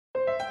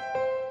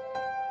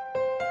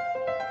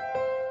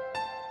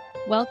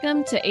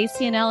Welcome to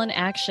ACNL in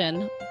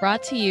Action,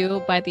 brought to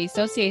you by the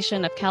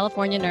Association of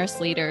California Nurse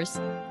Leaders.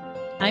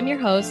 I'm your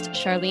host,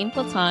 Charlene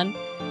Platon,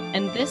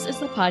 and this is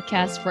the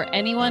podcast for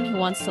anyone who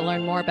wants to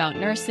learn more about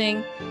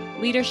nursing,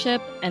 leadership,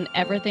 and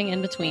everything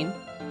in between.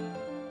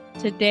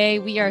 Today,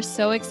 we are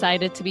so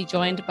excited to be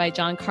joined by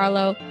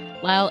Giancarlo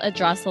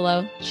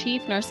Lyle-Adrasolo,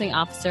 Chief Nursing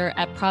Officer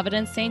at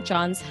Providence St.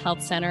 John's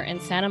Health Center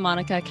in Santa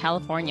Monica,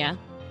 California.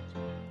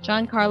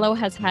 Giancarlo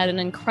has had an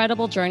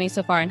incredible journey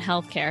so far in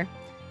healthcare.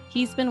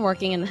 He's been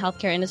working in the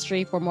healthcare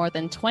industry for more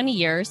than 20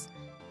 years,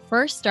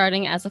 first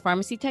starting as a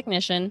pharmacy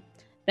technician,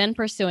 then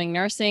pursuing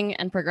nursing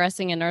and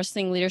progressing in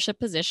nursing leadership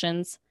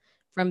positions,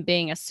 from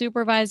being a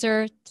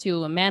supervisor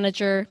to a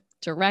manager,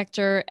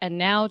 director, and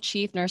now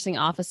chief nursing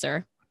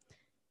officer.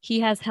 He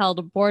has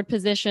held board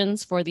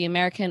positions for the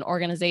American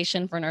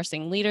Organization for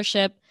Nursing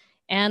Leadership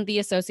and the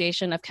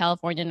Association of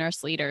California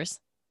Nurse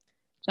Leaders.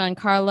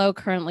 Giancarlo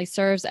currently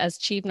serves as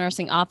chief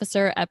nursing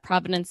officer at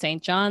Providence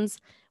St. John's,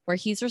 where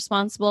he's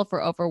responsible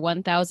for over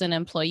 1,000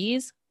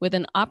 employees with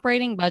an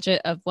operating budget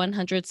of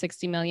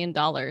 $160 million.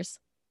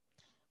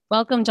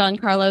 Welcome,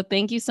 Giancarlo.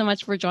 Thank you so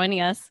much for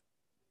joining us.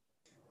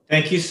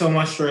 Thank you so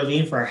much,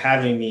 Charlene, for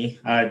having me.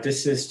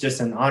 This is just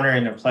an honor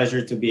and a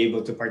pleasure to be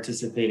able to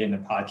participate in the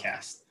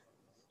podcast.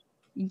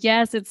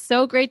 Yes, it's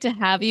so great to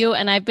have you.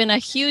 And I've been a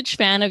huge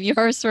fan of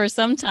yours for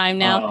some time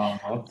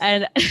now.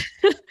 And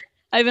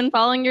I've been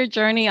following your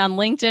journey on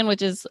LinkedIn,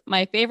 which is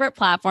my favorite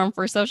platform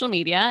for social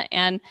media.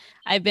 And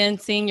I've been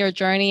seeing your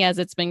journey as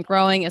it's been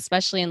growing,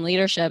 especially in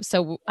leadership.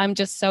 So I'm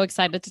just so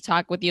excited to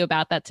talk with you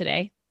about that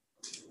today.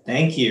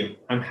 Thank you.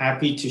 I'm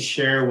happy to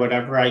share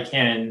whatever I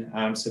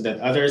can so that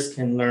others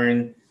can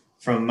learn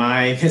from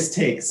my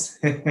mistakes.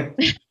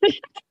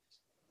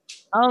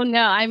 Oh,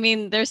 no. I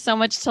mean, there's so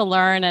much to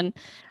learn, and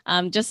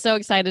I'm just so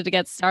excited to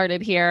get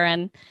started here.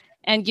 And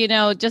you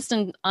know, just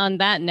on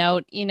that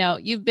note, you know,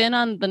 you've been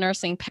on the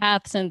nursing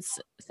path since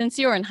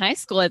you were in high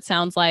school, it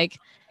sounds like.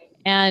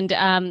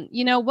 And,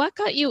 you know, what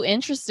got you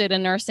interested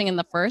in nursing in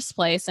the first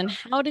place? And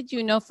how did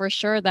you know for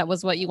sure that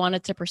was what you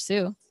wanted to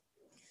pursue?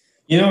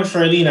 You know,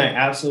 Charlene, I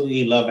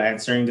absolutely love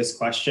answering this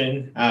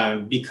question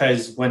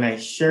because what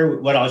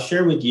I'll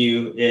share with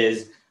you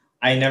is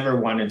I never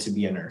wanted to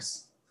be a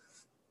nurse.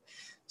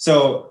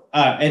 So,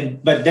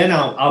 but then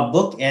I'll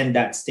bookend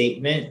that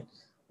statement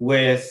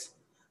with,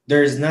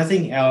 there's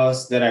nothing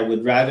else that I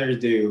would rather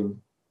do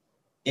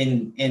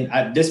in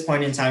at this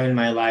point in time in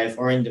my life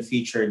or in the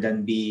future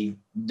than be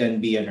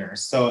a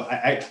nurse. So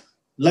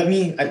let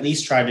me at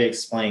least try to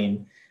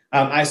explain.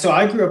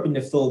 I grew up in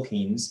the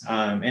Philippines,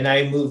 and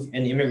I moved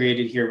and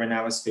immigrated here when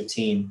I was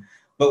 15.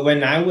 But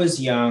when I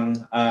was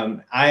young,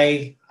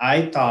 I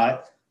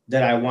thought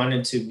that I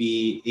wanted to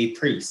be a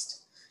priest.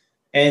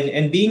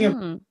 And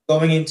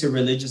going into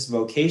religious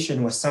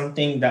vocation was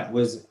something that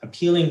was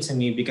appealing to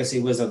me because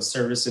it was of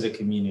service to the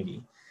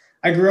community.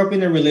 I grew up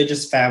in a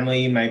religious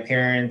family. My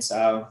parents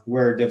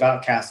were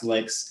devout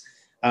Catholics,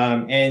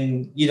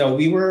 and you know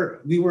we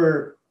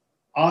were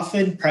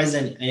often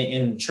present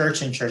in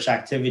church and church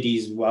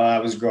activities while I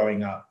was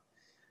growing up.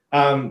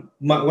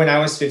 When I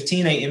was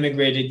 15, I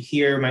immigrated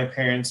here. My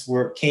parents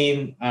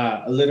came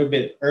a little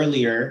bit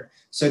earlier,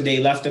 so they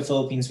left the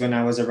Philippines when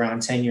I was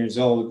around 10 years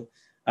old.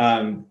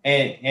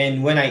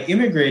 And when I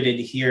immigrated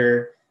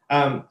here,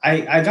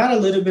 I got a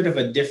little bit of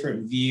a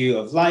different view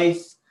of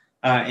life,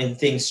 and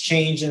things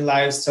change in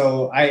life.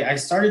 So I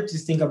started to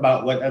think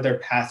about what other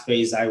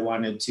pathways I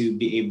wanted to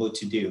be able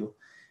to do.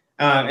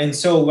 And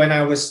so when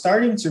I was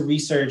starting to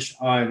research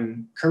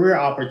on career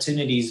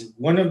opportunities,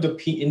 one of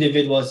the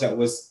individuals that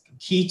was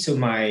key to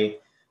my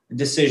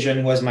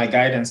decision was my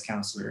guidance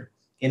counselor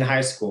in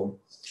high school.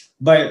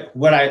 But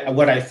what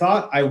I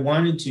thought I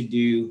wanted to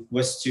do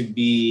was to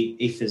be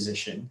a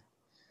physician.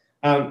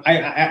 I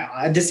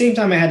at the same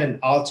time, I had an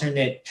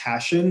alternate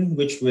passion,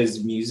 which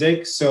was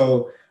music.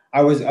 So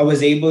I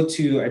was able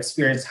to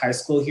experience high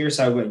school here.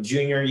 So I went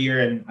junior year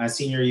and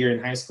senior year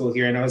in high school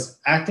here, and I was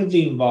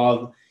actively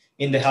involved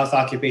in the Health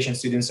Occupation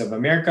Students of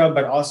America,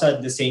 but also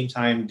at the same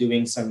time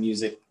doing some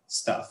music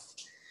stuff.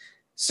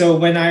 So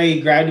when I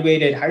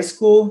graduated high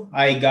school,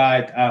 I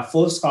got a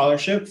full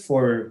scholarship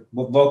for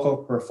vocal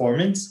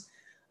performance.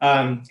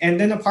 And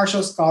then a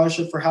partial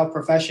scholarship for health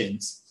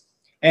professions.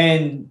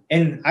 And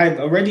I've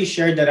already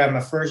shared that I'm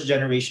a first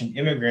generation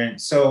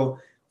immigrant. So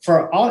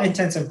for all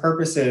intents and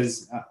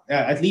purposes,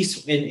 at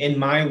least in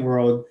my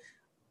world,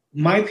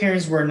 my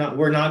parents were not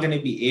going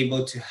to be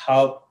able to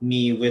help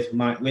me with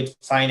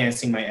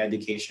financing my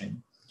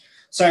education.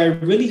 So I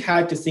really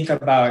had to think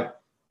about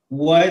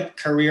what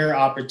career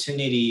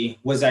opportunity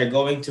was I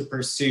going to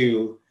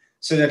pursue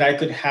so that I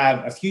could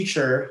have a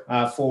future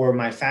for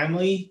my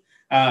family,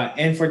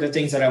 and for the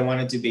things that I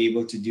wanted to be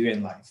able to do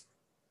in life.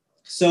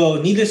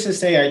 So needless to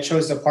say, I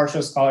chose a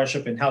partial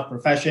scholarship in health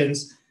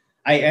professions.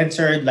 I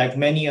entered, like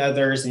many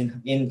others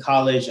in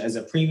college, as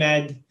a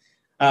pre-med.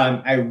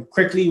 I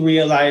quickly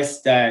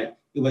realized that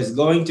it was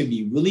going to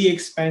be really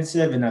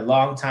expensive and a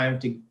long time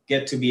to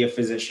get to be a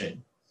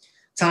physician.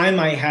 Time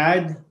I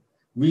had,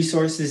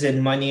 resources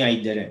and money I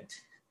didn't.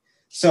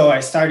 So I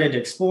started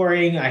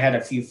exploring. I had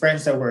a few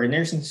friends that were in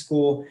nursing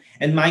school,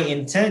 and my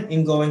intent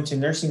in going to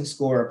nursing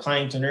school or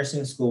applying to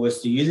nursing school was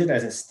to use it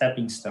as a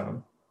stepping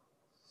stone,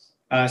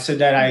 so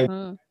that I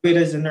Mhm. quit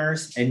as a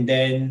nurse and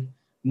then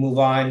move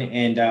on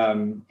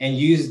and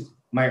use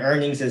my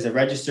earnings as a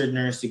registered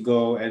nurse to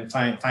go and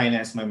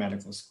finance my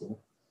medical school.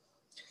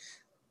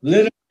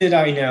 Little did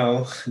I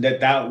know that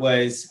that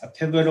was a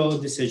pivotal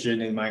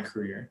decision in my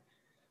career.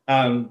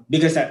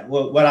 Because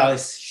what I'll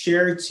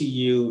share to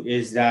you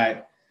is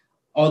that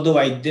although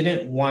I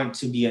didn't want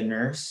to be a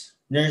nurse,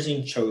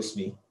 nursing chose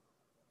me.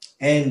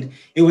 And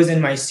it was in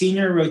my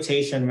senior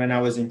rotation when I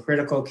was in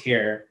critical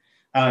care,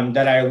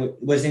 that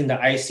was in the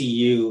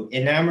ICU,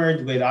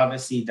 enamored with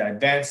obviously the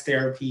advanced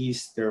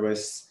therapies. There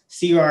was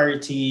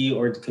CRT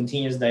or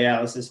continuous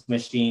dialysis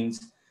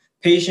machines,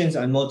 patients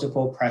on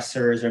multiple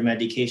pressors or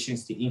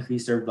medications to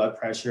increase their blood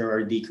pressure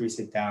or decrease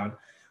it down.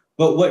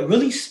 But what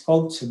really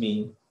spoke to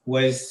me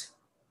was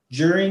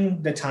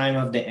during the time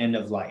of the end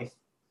of life,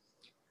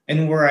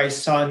 and where I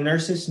saw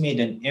nurses made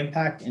an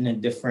impact and a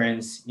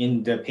difference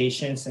in the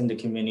patients and the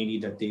community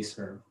that they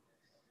serve.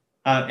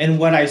 And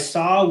what I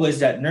saw was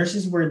that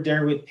nurses were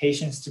there with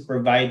patients to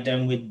provide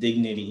them with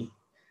dignity,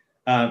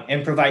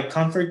 and provide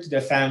comfort to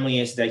the family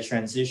as they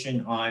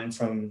transition on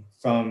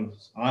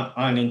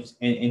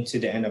into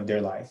the end of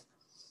their life.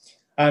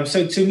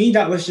 So to me,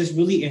 that was just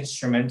really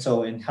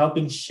instrumental in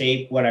helping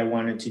shape what I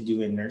wanted to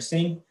do in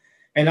nursing.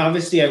 And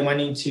obviously, I went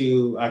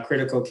into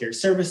critical care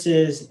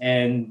services,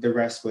 and the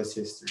rest was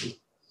history.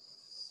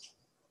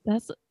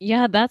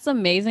 That's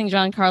amazing,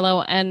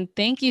 Giancarlo. And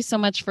thank you so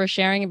much for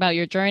sharing about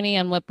your journey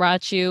and what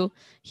brought you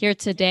here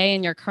today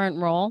in your current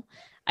role.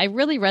 I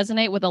really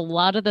resonate with a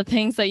lot of the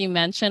things that you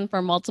mentioned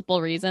for multiple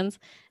reasons.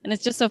 And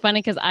it's just so funny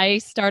because I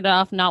started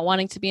off not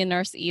wanting to be a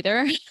nurse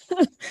either.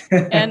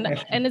 And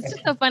it's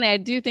just so funny. I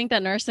do think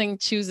that nursing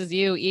chooses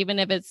you, even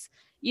if it's,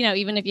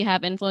 even if you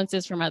have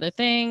influences from other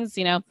things.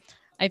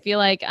 I feel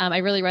like I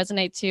really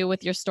resonate too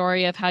with your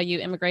story of how you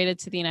immigrated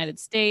to the United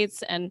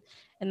States and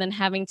then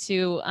having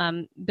to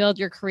build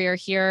your career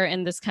here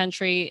in this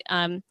country.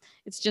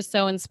 It's just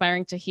so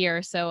inspiring to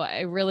hear. So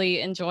I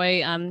really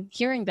enjoy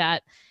hearing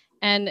that.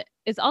 And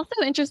it's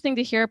also interesting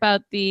to hear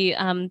about the,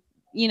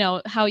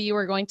 how you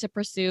were going to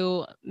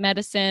pursue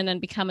medicine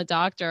and become a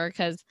doctor,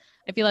 because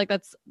I feel like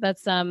that's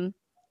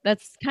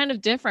kind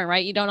of different,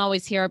 right? You don't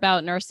always hear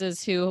about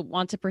nurses who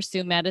want to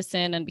pursue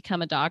medicine and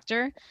become a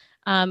doctor.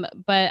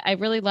 But I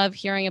really love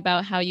hearing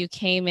about how you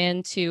came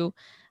into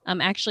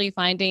actually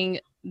finding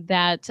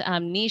that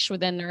niche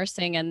within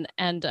nursing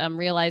and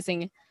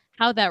realizing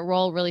how that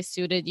role really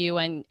suited you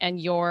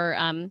and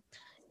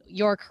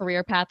your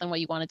career path and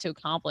what you wanted to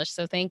accomplish.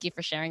 So thank you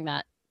for sharing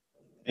that.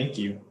 Thank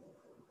you.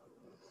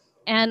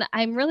 And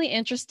I'm really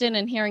interested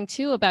in hearing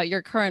too about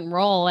your current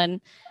role.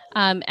 And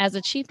as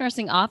a chief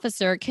nursing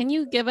officer, can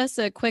you give us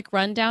a quick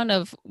rundown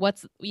of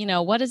what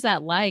is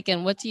that like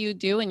and what do you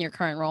do in your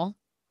current role?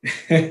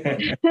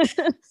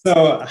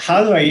 So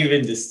how do I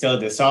even distill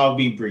this? So I'll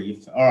be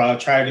brief, or I'll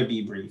try to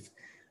be brief.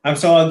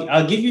 So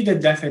I'll give you the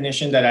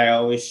definition that I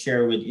always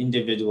share with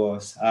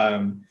individuals,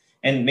 and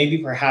maybe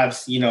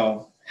perhaps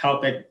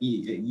help it.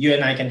 You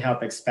and I can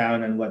help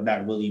expound on what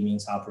that really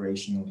means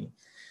operationally.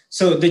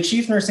 So the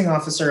chief nursing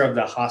officer of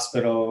the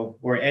hospital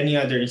or any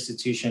other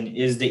institution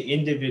is the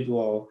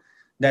individual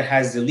that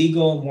has the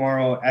legal,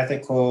 moral,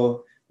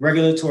 ethical,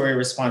 regulatory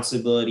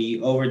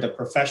responsibility over the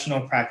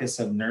professional practice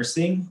of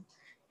nursing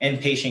and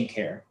patient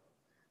care,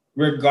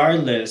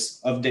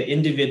 regardless of the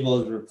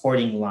individual's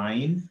reporting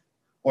line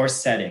or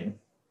setting.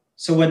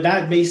 So what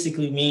that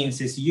basically means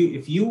is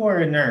if you are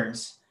a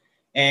nurse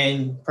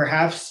and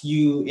perhaps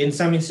you, in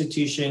some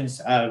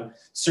institutions,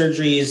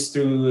 surgery is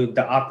through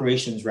the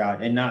operations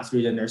route and not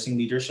through the nursing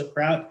leadership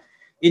route,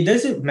 it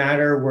doesn't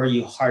matter where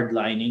you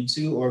hardline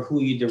into or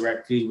who you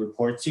directly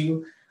report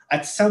to.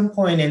 At some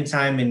point in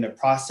time in the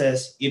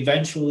process,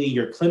 eventually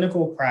your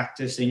clinical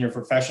practice and your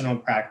professional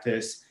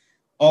practice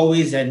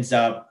always ends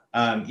up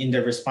in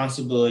the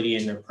responsibility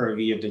and the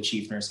purview of the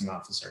chief nursing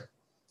officer.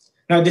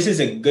 Now, this is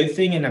a good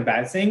thing and a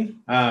bad thing,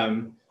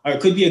 or it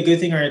could be a good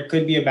thing or it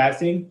could be a bad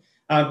thing,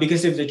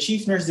 because if the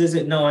chief nurse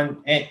doesn't know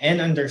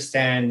and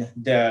understand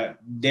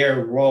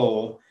their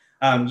role,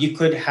 you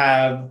could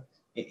have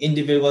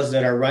individuals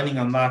that are running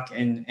amok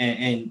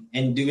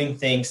and doing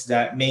things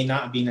that may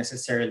not be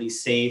necessarily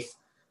safe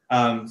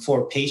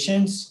for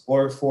patients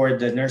or for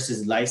the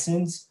nurse's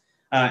license,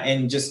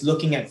 and just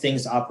looking at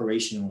things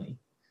operationally.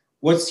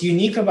 What's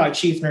unique about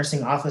chief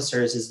nursing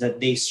officers is that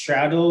they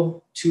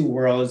straddle two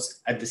worlds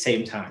at the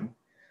same time.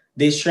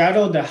 They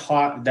straddle the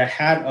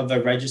hat of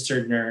a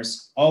registered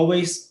nurse,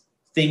 always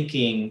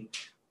thinking,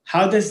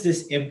 how does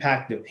this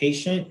impact the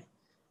patient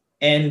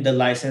and the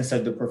license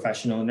of the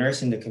professional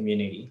nurse in the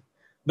community?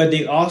 But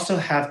they also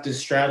have to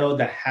straddle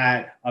the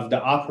hat of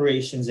the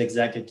operations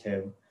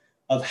executive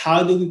of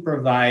how do we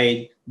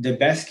provide the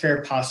best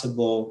care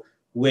possible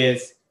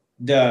with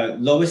the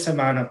lowest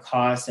amount of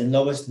cost and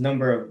lowest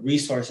number of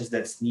resources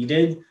that's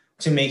needed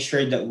to make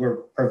sure that we're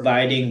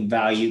providing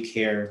value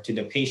care to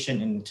the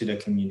patient and to the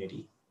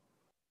community.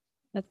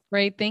 That's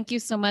great. Thank you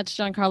so much,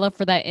 Giancarlo,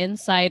 for that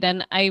insight.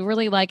 And I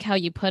really like how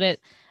you put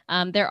it.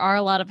 There are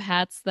a lot of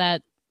hats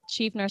that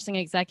chief nursing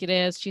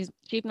executives,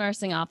 chief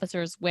nursing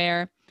officers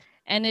wear,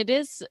 and it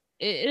is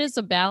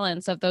a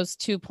balance of those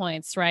 2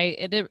 points, right?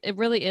 It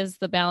really is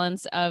the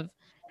balance of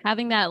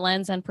having that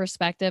lens and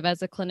perspective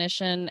as a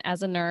clinician,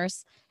 as a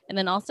nurse, and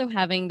then also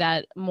having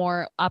that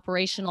more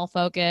operational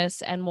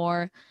focus and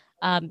more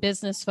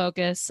business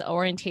focus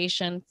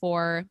orientation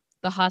for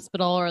the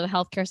hospital or the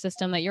healthcare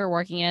system that you're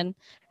working in.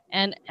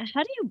 And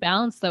how do you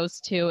balance those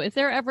two? Is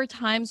there ever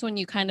times when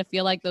you kind of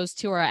feel like those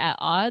two are at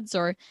odds,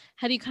 or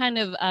how do you kind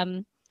of,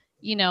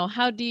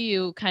 how do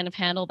you kind of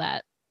handle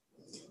that?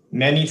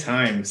 Many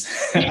times.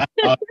 Yeah.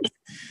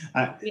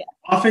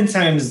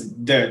 Oftentimes,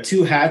 the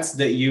two hats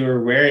that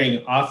you're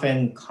wearing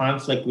often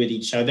conflict with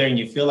each other, and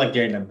you feel like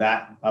you're in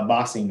a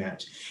boxing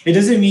match. It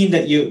doesn't mean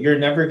that you're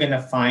never going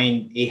to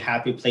find a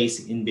happy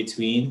place in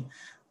between,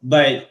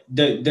 but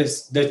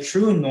the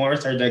true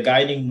north, or the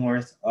guiding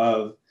north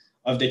of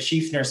the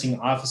chief nursing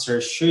officer,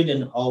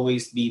 shouldn't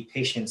always be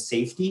patient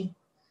safety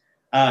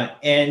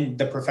and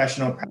the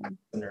professional practice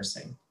of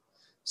nursing.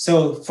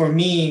 So for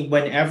me,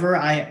 whenever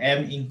I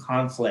am in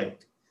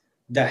conflict,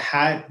 the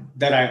hat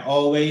that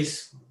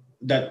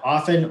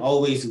often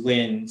always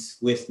wins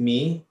with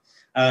me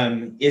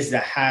is the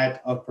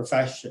hat of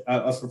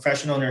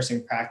professional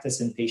nursing practice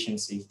and patient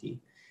safety.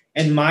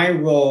 And my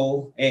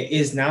role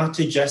is now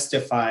to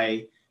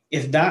justify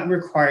if that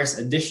requires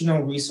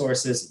additional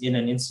resources in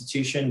an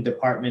institution,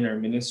 department, or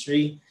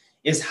ministry,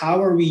 is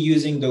how are we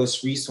using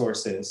those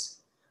resources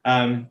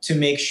to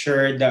make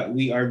sure that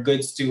we are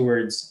good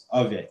stewards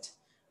of it?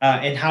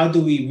 And how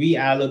do we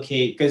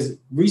reallocate? Because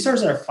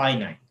resources are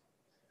finite.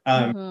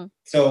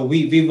 So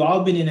we've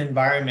all been in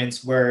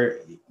environments where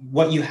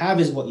what you have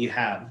is what you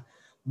have.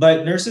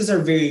 But nurses are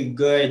very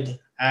good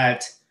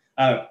at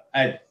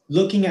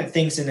looking at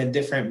things in a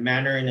different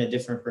manner, in a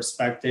different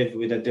perspective,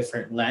 with a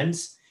different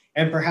lens,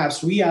 and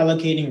perhaps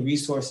reallocating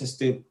resources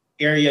to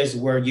areas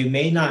where you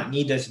may not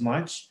need as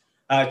much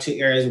to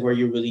areas where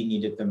you really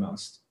need it the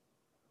most.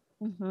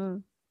 Mm-hmm.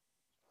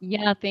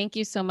 Yeah, thank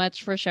you so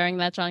much for sharing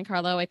that,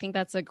 Giancarlo. I think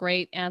that's a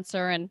great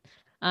answer. And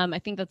I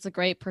think that's a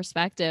great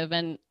perspective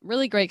and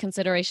really great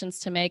considerations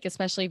to make,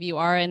 especially if you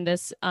are in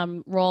this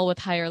role with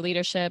higher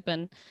leadership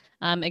and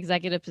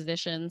executive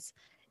positions.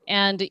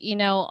 And,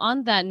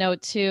 on that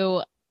note,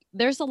 too,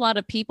 there's a lot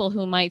of people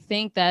who might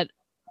think that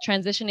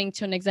transitioning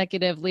to an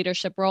executive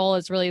leadership role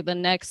is really the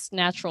next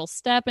natural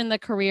step in the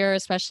career,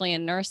 especially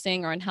in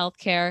nursing or in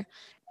healthcare.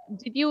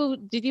 Did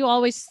you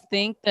always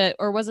think that,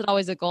 or was it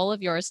always a goal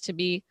of yours to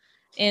be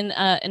in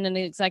an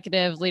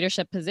executive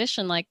leadership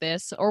position like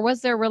this, or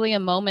was there really a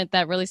moment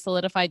that really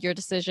solidified your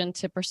decision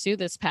to pursue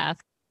this path?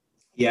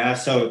 Yeah,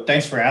 so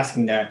thanks for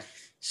asking that.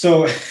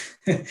 So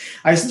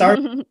I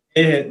started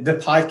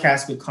the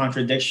podcast with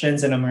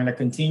contradictions, and I'm going to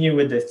continue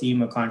with the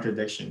theme of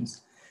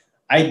contradictions.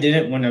 I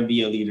didn't want to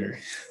be a leader.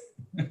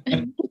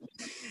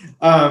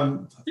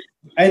 um,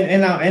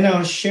 and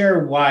I'll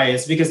share why.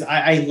 It's because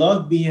I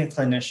love being a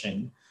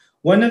clinician.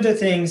 One of the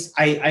things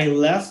I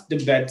left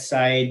the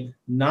bedside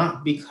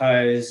not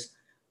because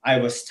I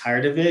was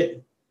tired of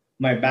it,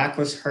 my back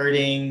was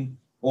hurting,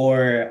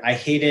 or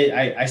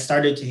I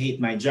started to hate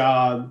my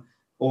job,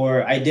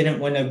 or I didn't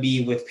want to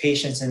be with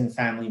patients and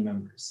family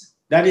members.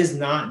 That is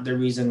not the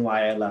reason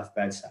why I left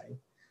bedside.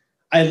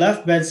 I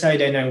left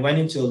bedside and I went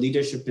into a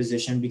leadership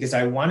position because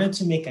I wanted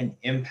to make an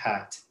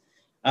impact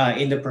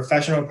in the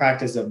professional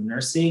practice of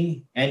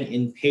nursing and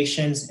in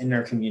patients in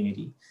our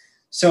community.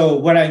 So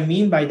what I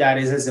mean by that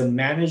is, as a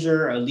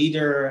manager, a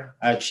leader,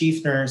 a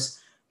chief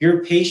nurse,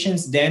 your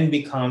patients then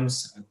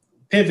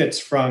pivots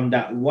from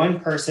that one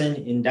person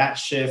in that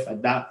shift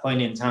at that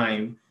point in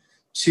time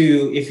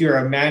to, if you're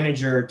a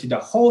manager, to the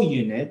whole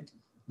unit,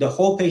 the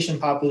whole patient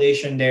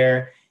population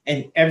there,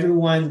 and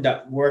everyone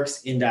that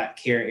works in that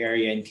care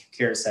area and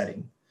care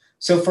setting.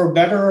 So for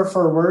better or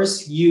for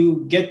worse,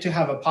 you get to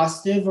have a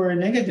positive or a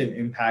negative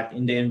impact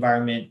in the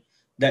environment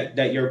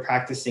that you're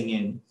practicing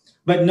in.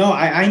 But no,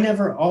 I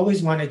never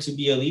always wanted to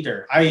be a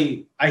leader.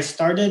 I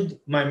started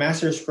my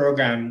master's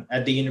program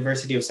at the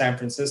University of San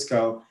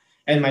Francisco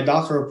and my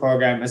doctoral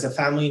program as a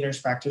family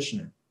nurse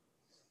practitioner.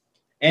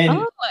 And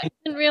I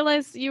didn't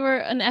realize you were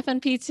an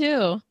FNP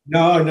too.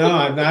 No, I'm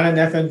not an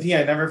FNP.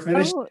 I never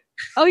finished.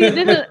 Oh, you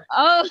didn't.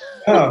 Oh,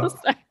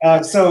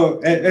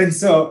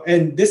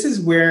 and this is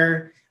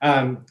where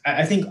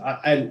I think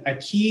a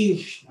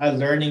key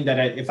learning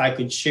that if I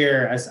could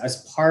share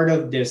as part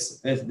of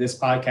this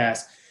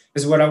podcast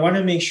is, what I want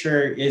to make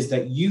sure is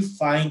that you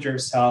find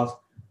yourself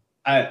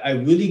a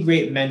really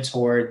great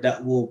mentor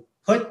that will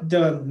put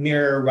the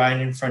mirror right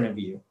in front of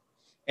you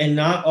and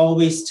not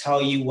always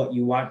tell you what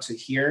you want to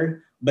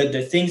hear, but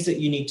the things that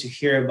you need to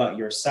hear about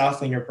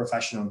yourself and your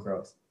professional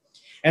growth.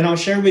 And I'll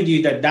share with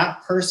you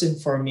that person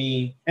for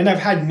me, and I've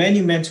had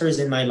many mentors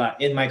in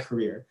my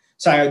career.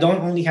 So I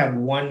don't only have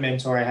one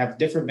mentor, I have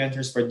different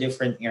mentors for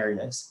different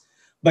areas.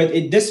 But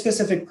this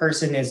specific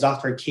person is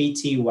Dr.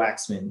 Katie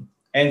Waxman.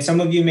 And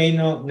some of you may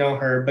know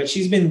her, but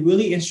she's been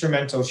really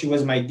instrumental. She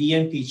was my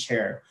DNP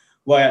chair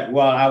while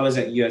I was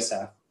at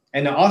USF,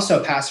 and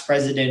also a past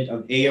president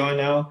of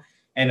AONL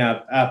and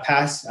a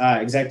past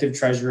executive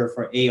treasurer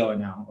for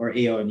AONL or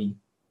AONE.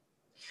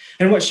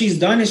 And what she's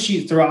done is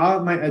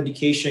throughout my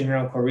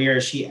educational career,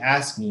 she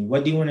asked me,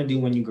 what do you want to do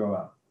when you grow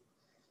up?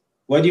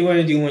 What do you want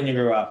to do when you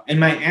grow up? And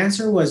my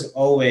answer was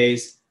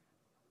always,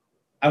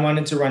 I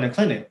wanted to run a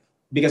clinic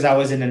because I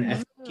was in an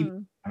FNP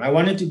program. I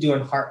wanted to do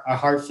a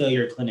heart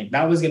failure clinic.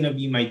 That was going to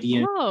be my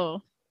DNA.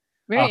 Oh,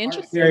 very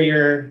interesting. Heart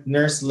failure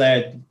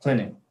nurse-led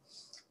clinic.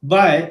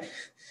 But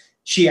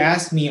she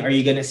asked me, are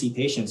you going to see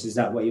patients? Is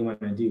that what you want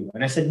to do?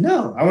 And I said,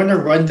 no, I want to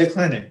run the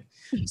clinic.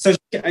 So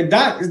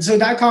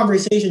that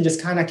conversation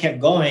just kind of kept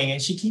going.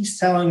 And she keeps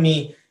telling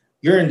me,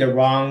 you're in the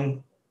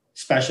wrong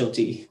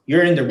specialty.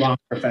 You're in the wrong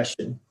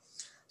profession.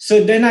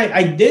 So then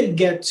I did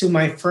get to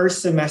my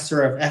first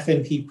semester of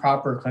FNP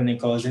proper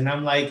clinicals. And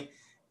I'm like,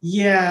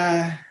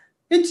 yeah,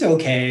 it's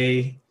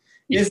okay.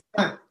 It's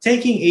not,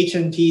 taking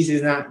HNPs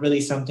is not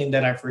really something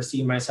that I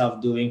foresee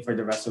myself doing for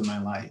the rest of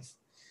my life.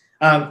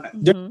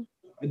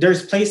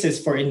 There's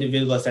places for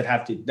individuals that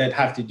have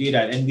to do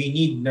that. And we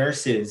need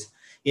nurses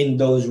in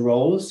those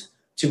roles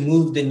to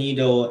move the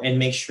needle and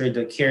make sure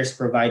the care is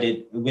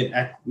provided with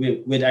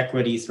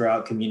equity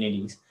throughout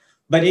communities.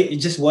 But it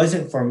just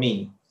wasn't for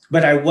me.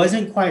 But I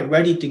wasn't quite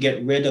ready to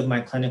get rid of my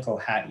clinical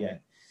hat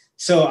yet.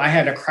 So I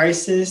had a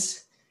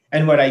crisis.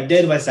 And what I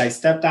did was I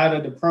stepped out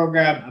of the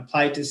program,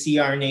 applied to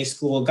CRNA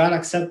school, got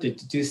accepted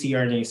to do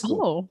CRNA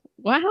school. Oh,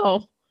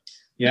 wow.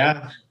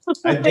 Yeah. Oh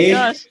my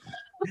gosh.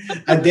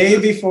 A day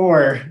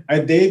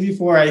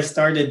before I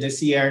started the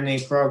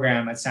CRNA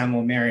program at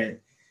Samuel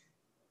Merritt,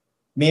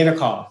 made a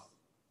call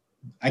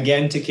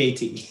again to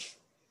KT.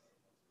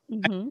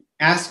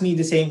 Asked me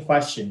the same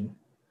question.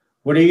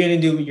 What are you going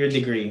to do with your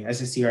degree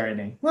as a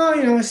CRNA?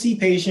 Well, see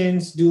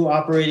patients, do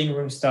operating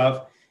room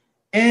stuff,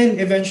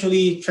 and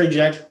eventually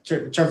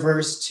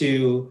traverse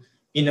to,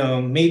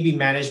 maybe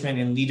management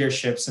and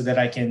leadership so that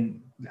I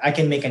can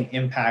make an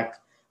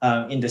impact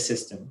in the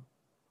system.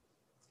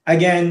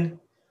 Again,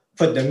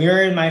 put the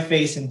mirror in my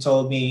face and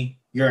told me,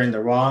 you're in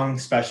the wrong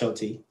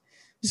specialty.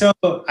 So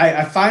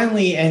I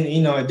finally,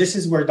 and this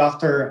is where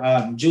Dr.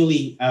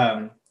 Julie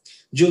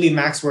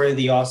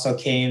Maxworthy also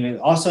came, and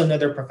also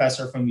another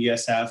professor from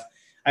USF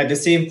at the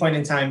same point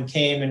in time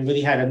came and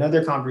really had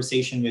another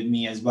conversation with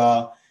me as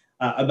well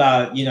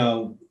about,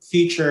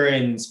 future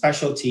and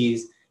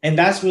specialties. And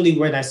that's really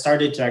when I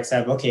started to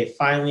accept, okay,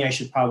 finally I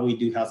should probably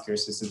do healthcare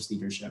systems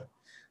leadership.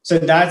 So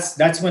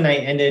that's when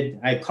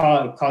I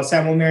called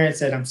Samuel Merritt,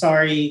 said, I'm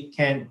sorry,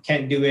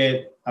 can't do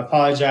it,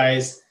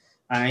 apologize.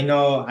 I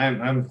know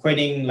I'm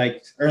quitting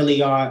like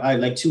early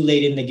on, like too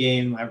late in the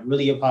game. I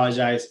really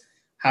apologize.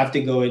 Have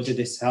to go into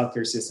this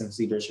healthcare systems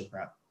leadership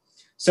route.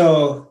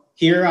 So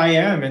here I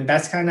am, and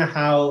that's kind of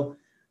how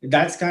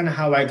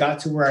I got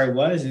to where I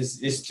was.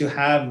 Is to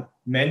have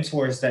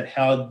mentors that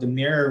held the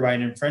mirror right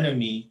in front of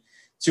me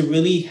to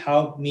really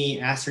help me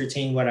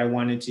ascertain what I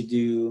wanted to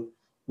do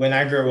when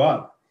I grow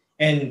up.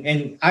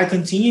 And I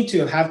continue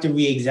to have to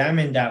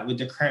re-examine that with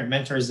the current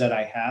mentors that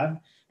I have.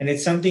 And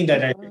it's something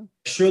that I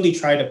surely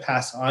try to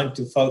pass on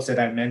to folks that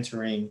I'm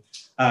mentoring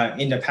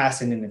in the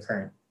past and in the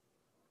current.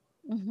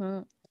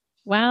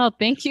 Wow.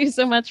 Thank you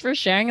so much for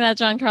sharing that,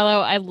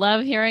 Giancarlo. I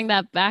love hearing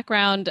that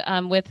background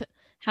with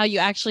how you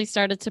actually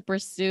started to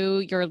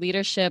pursue your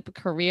leadership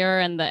career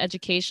and the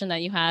education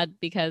that you had,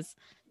 because,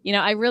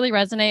 I really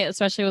resonate,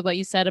 especially with what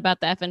you said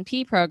about the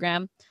FNP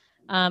program.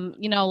 A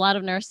lot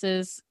of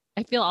nurses,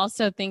 I feel,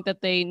 also think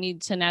that they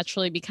need to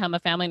naturally become a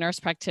family nurse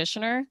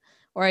practitioner,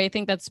 or I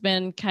think that's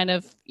been kind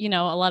of, a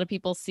lot of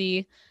people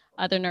see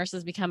other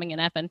nurses becoming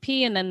an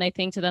FNP and then they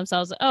think to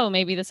themselves, oh,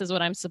 maybe this is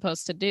what I'm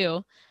supposed to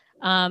do.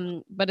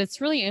 But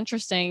it's really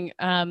interesting.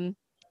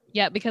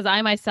 Because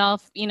I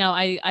myself,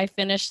 I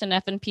finished an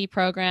FNP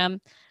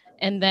program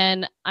and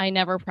then I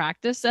never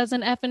practiced as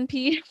an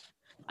FNP.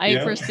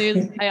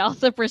 I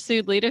also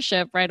pursued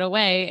leadership right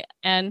away.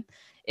 And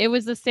it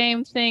was the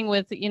same thing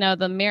with,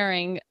 the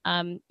mirroring,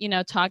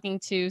 talking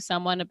to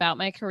someone about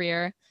my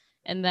career.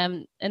 And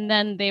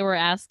then they were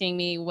asking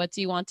me, what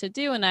do you want to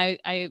do? And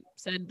I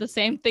said the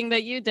same thing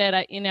that you did.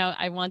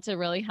 I want to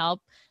really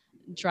help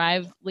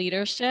drive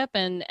leadership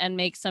and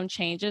make some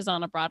changes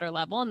on a broader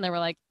level. And they were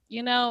like,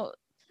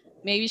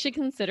 maybe you should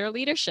consider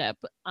leadership.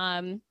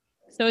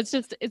 So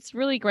it's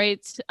really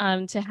great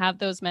to have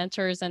those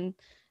mentors and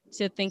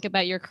to think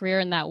about your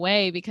career in that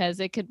way, because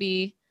it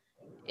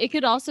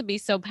could also be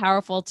so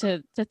powerful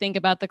to think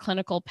about the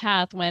clinical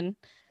path when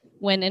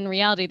in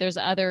reality there's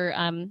other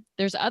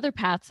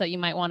paths that you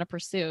might want to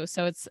pursue.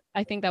 So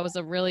I think that was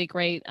a really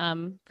great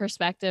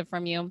perspective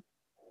from you.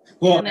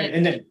 Well,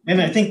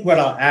 and I think what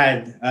I'll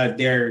add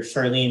there,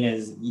 Charlene,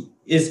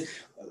 is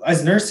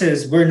as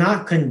nurses, we're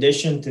not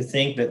conditioned to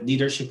think that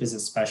leadership is a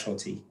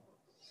specialty.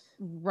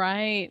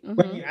 Right.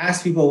 When you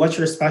ask people, what's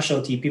your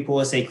specialty? People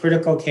will say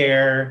critical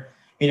care,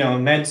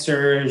 med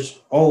surg,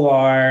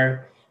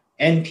 OR,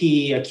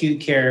 NP, acute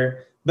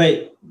care.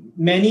 But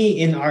many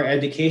in our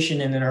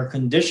education and in our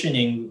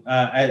conditioning,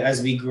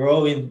 as we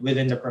grow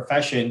within the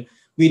profession,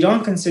 we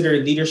don't consider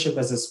leadership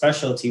as a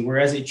specialty,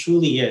 whereas it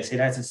truly is. It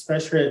has a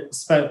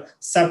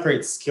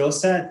separate skill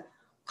set,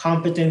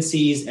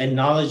 competencies, and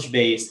knowledge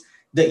base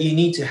that you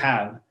need to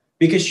have.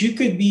 Because you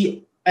could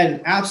be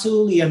an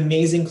absolutely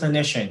amazing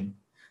clinician,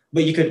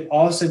 but you could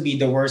also be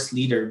the worst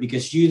leader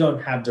because you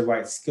don't have the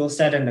right skill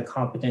set and the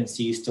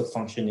competencies to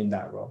function in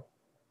that role.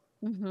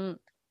 Mm-hmm.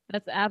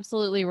 That's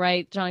absolutely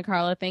right,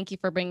 Giancarlo. Thank you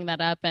for bringing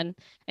that up. And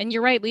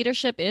you're right,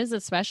 leadership is a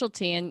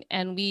specialty,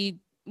 and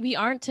we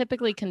aren't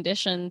typically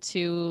conditioned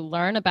to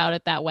learn about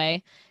it that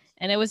way.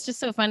 And it was just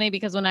so funny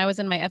because when I was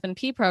in my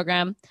F&P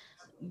program,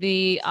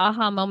 the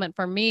aha moment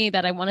for me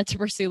that I wanted to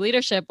pursue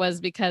leadership was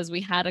because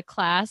we had a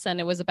class and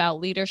it was about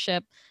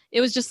leadership.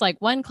 It was just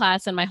like one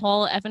class in my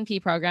whole F&P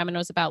program, and it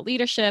was about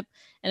leadership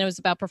and it was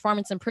about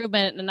performance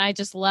improvement. And I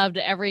just loved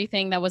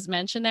everything that was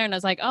mentioned there. And I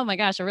was like, oh my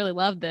gosh, I really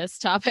love this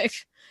topic.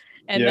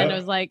 And then it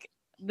was like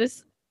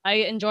this, I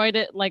enjoyed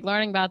it, like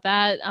learning about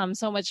that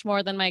so much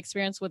more than my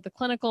experience with the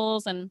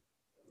clinicals and,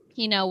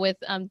 with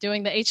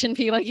doing the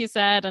H&P, like you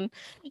said,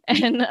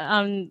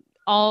 and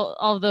all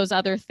of those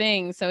other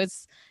things. So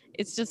it's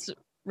just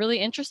really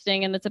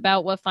interesting, and it's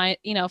about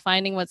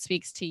finding what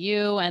speaks to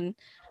you, and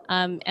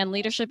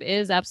leadership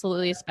is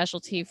absolutely a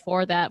specialty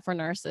for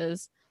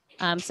nurses.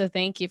 So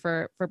thank you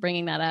for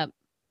bringing that up.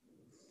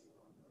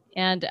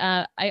 And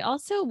I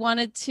also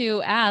wanted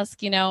to ask,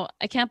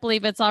 I can't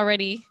believe it's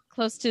already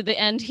close to the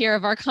end here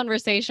of our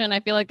conversation. I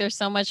feel like there's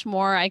so much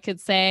more I could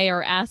say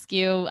or ask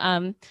you,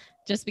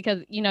 just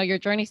because, your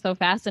journey is so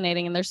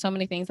fascinating and there's so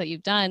many things that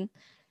you've done.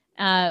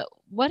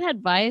 What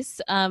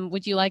advice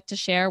would you like to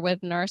share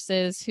with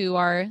nurses who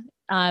are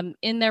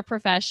in their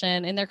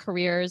profession, in their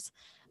careers?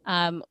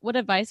 What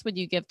advice would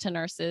you give to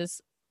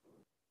nurses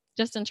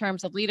just in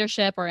terms of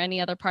leadership or any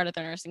other part of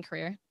their nursing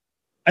career?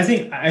 I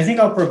think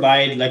I'll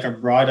provide like a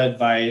broad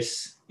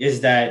advice is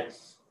that,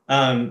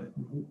 and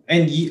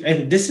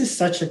this is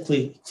such a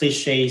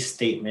cliche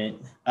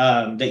statement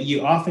that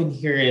you often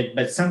hear it,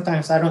 but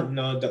sometimes I don't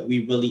know that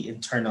we really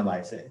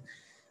internalize it.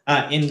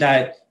 In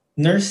that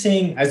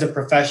nursing as a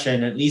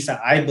profession, at least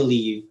I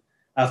believe,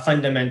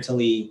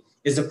 fundamentally,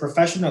 is a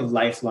profession of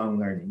lifelong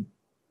learning.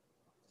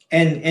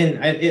 And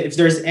if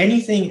there's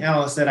anything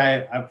else that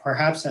I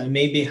perhaps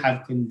maybe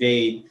have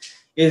conveyed,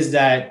 is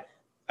that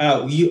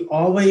you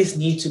always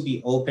need to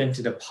be open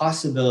to the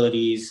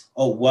possibilities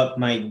of what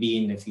might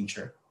be in the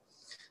future.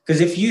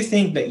 Because if you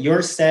think that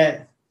you're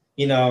set,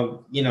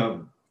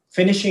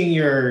 finishing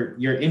your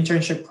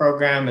internship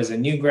program as a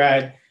new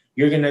grad,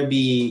 you're gonna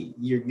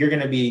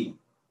be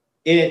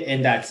it,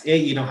 and that's it.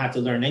 You don't have to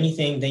learn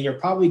anything. Then you're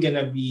probably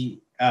gonna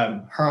be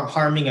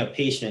harming a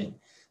patient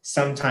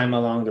sometime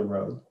along the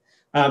road.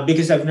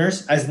 Because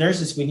as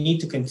nurses, we need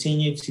to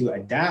continue to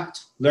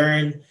adapt,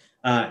 learn,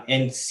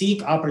 and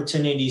seek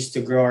opportunities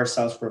to grow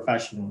ourselves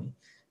professionally.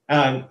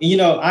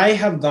 I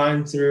have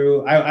gone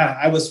through,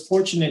 I was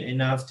fortunate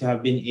enough to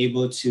have been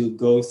able to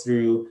go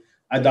through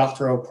a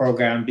doctoral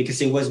program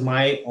because it was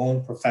my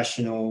own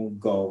professional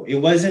goal. It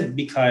wasn't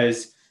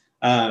because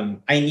I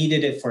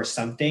needed it for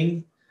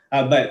something,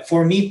 but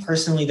for me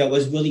personally, that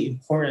was really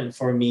important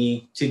for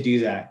me to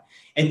do that.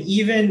 And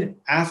even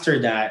after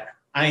that,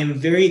 I am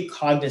very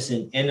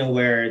cognizant and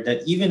aware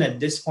that even at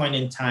this point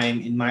in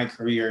time in my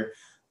career,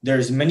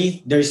 there's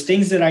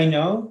things that I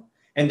know,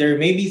 and there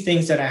may be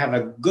things that I have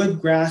a good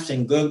grasp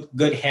and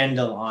good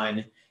handle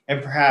on,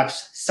 and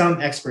perhaps some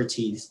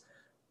expertise.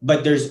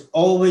 But there's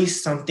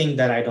always something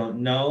that I don't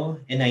know,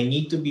 and I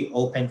need to be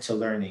open to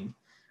learning.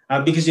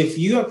 Because if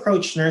you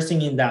approach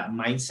nursing in that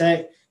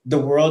mindset, the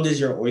world is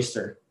your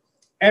oyster.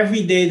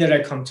 Every day that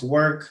I come to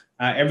work,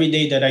 every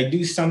day that I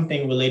do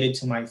something related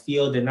to my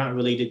field and not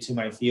related to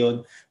my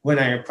field, when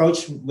I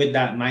approach with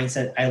that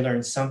mindset, I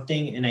learn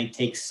something and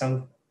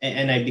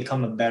I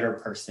become a better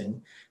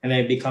person, and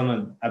I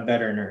become a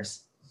better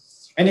nurse.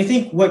 And I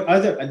think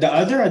the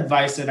other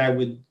advice that I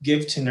would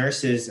give to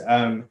nurses,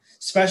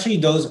 especially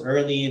those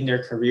early in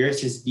their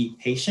careers, is be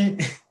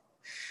patient.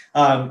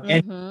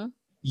 And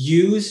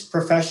use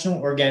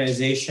professional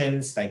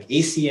organizations like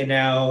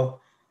ACNL,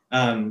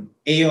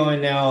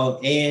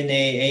 AONL,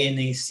 ANA,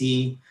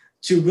 ANAC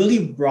to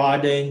really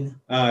broaden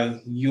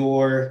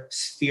your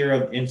sphere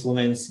of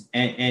influence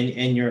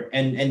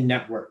and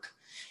network.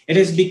 It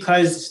is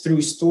because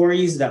through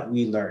stories that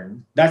we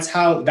learn. That's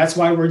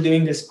why we're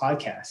doing this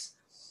podcast.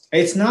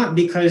 It's not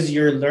because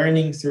you're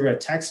learning through a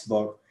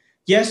textbook.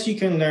 Yes, you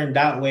can learn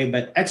that way,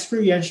 but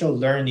experiential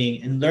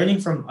learning and learning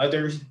from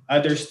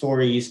other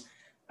stories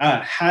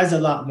has a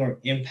lot more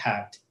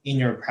impact in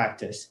your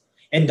practice.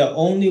 And the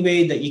only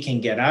way that you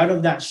can get out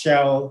of that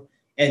shell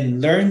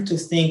and learn to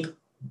think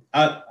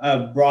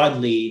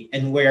broadly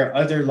and wear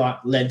other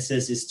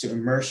lenses is to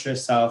immerse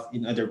yourself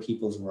in other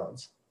people's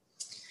worlds.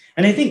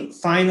 And I think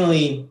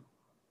finally,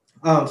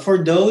 for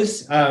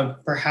those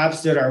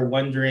perhaps that are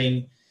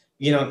wondering,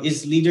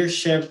 is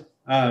leadership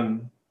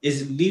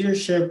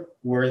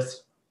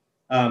worth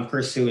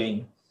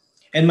pursuing?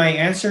 And my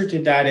answer to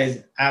that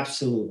is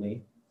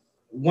absolutely.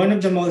 One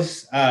of the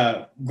most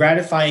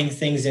gratifying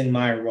things in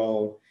my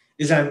role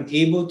is I'm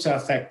able to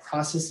affect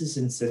processes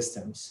and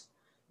systems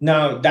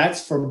Now,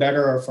 that's for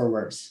better or for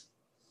worse.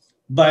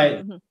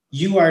 But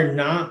you are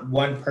not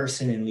one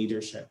person in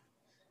leadership.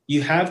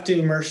 You have to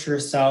immerse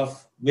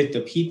yourself with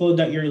the people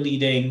that you're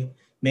leading,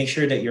 make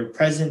sure that you're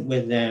present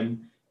with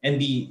them, and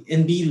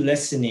be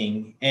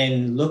listening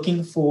and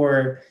looking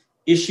for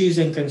issues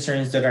and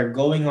concerns that are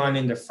going on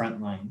in the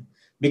front line.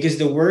 Because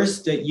the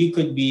worst that you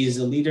could be is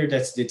a leader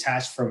that's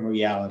detached from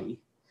reality.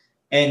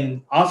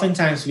 And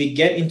oftentimes we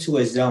get into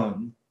a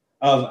zone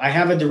of, I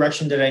have a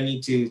direction that I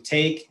need to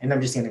take, and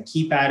I'm just going to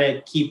keep at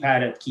it, keep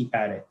at it, keep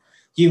at it.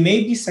 You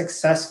may be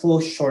successful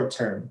short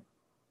term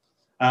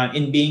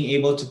in being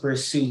able to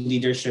pursue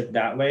leadership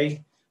that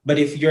way. But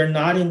if you're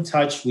not in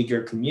touch with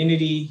your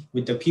community,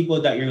 with the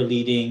people that you're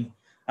leading,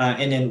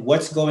 and then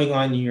what's going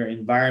on in your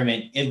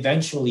environment,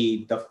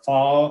 eventually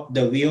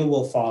the wheel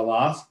will fall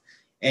off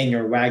and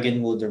your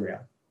wagon will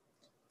derail.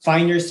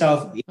 Find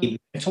yourself a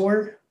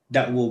mentor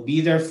that will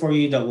be there for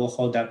you, that will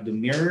hold up the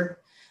mirror.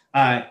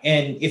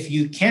 And if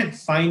you can't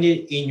find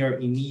it in your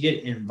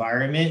immediate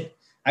environment,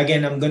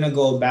 again, I'm going to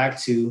go back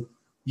to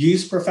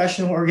use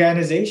professional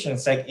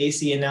organizations like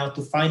ACNL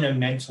to find a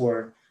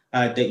mentor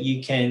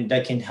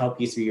that can help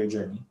you through your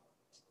journey.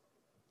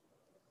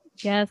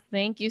 Yes,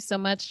 thank you so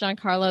much,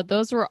 Giancarlo.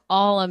 Those were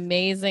all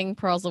amazing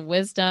pearls of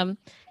wisdom.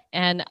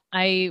 And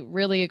I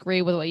really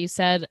agree with what you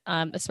said,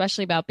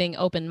 especially about being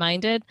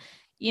open-minded.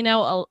 You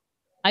know,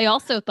 I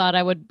also thought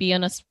I would be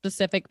on a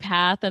specific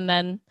path. And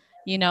then,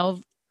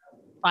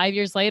 5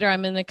 years later,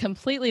 I'm in a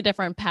completely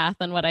different path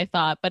than what I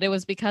thought. But it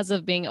was because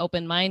of being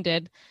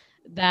open-minded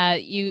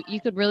that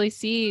you could really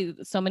see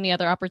so many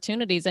other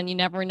opportunities, and you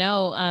never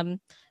know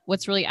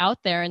what's really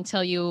out there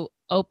until you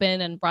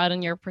open and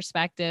broaden your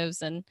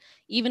perspectives. And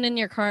even in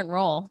your current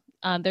role,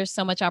 there's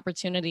so much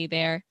opportunity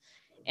there.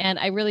 And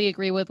I really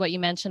agree with what you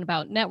mentioned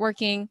about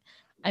networking.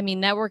 I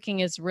mean,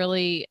 networking is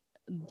really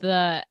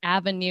the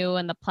avenue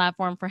and the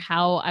platform for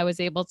how I was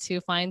able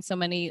to find so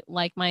many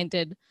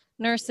like-minded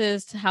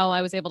nurses, to how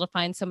I was able to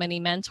find so many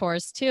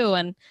mentors too.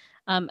 And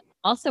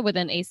also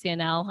within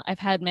ACNL, I've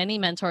had many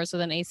mentors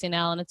within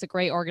ACNL, and it's a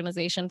great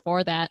organization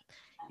for that.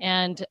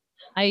 And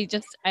I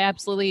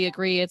absolutely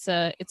agree. It's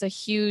a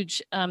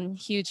huge,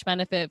 huge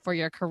benefit for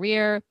your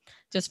career,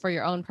 just for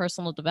your own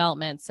personal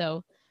development.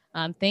 So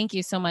thank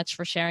you so much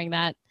for sharing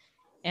that.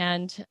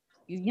 And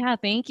yeah,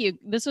 thank you.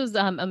 This was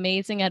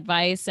amazing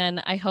advice.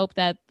 And I hope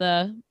that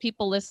the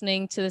people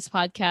listening to this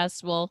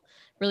podcast will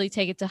really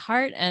take it to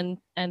heart and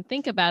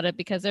think about it,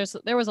 because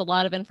there was a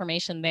lot of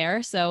information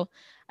there. So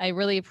I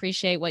really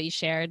appreciate what you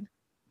shared.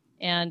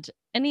 And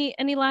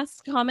any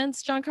last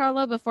comments,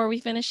 Giancarlo, before we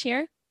finish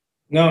here?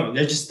 No,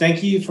 just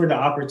thank you for the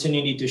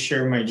opportunity to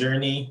share my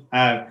journey.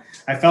 I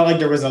felt like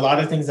there was a lot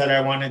of things that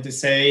I wanted to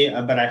say,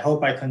 but I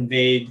hope I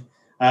conveyed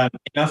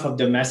enough of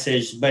the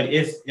message. But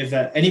if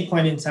at any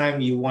point in time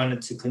you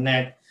wanted to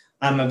connect,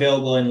 I'm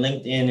available in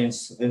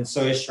LinkedIn, and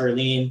so is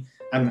Charlene.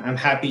 I'm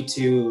happy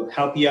to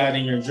help you out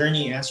in your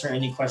journey, answer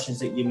any questions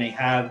that you may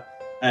have,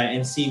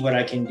 and see what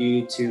I can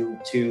do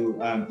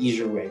to ease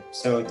your way.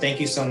 So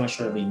thank you so much,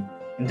 Charlene.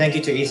 And thank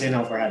you to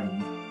ACNL for having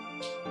me.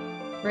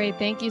 Great.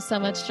 Thank you so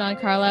much,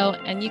 Giancarlo.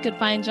 And you could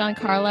find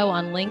Giancarlo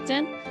on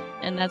LinkedIn,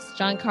 and that's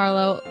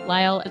Giancarlo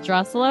Lyle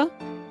Drossolo.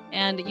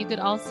 And you could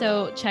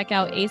also check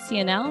out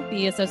ACNL,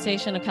 the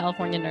Association of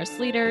California Nurse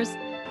Leaders.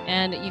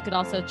 And you could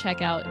also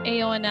check out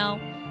AONL,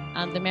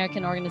 the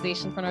American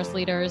Organization for Nurse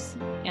Leaders,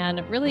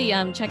 and really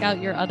check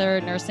out your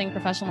other nursing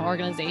professional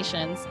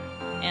organizations.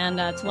 And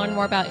to learn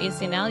more about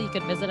ACNL, you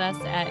could visit us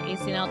at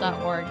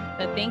acnl.org.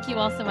 But thank you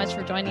all so much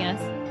for joining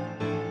us.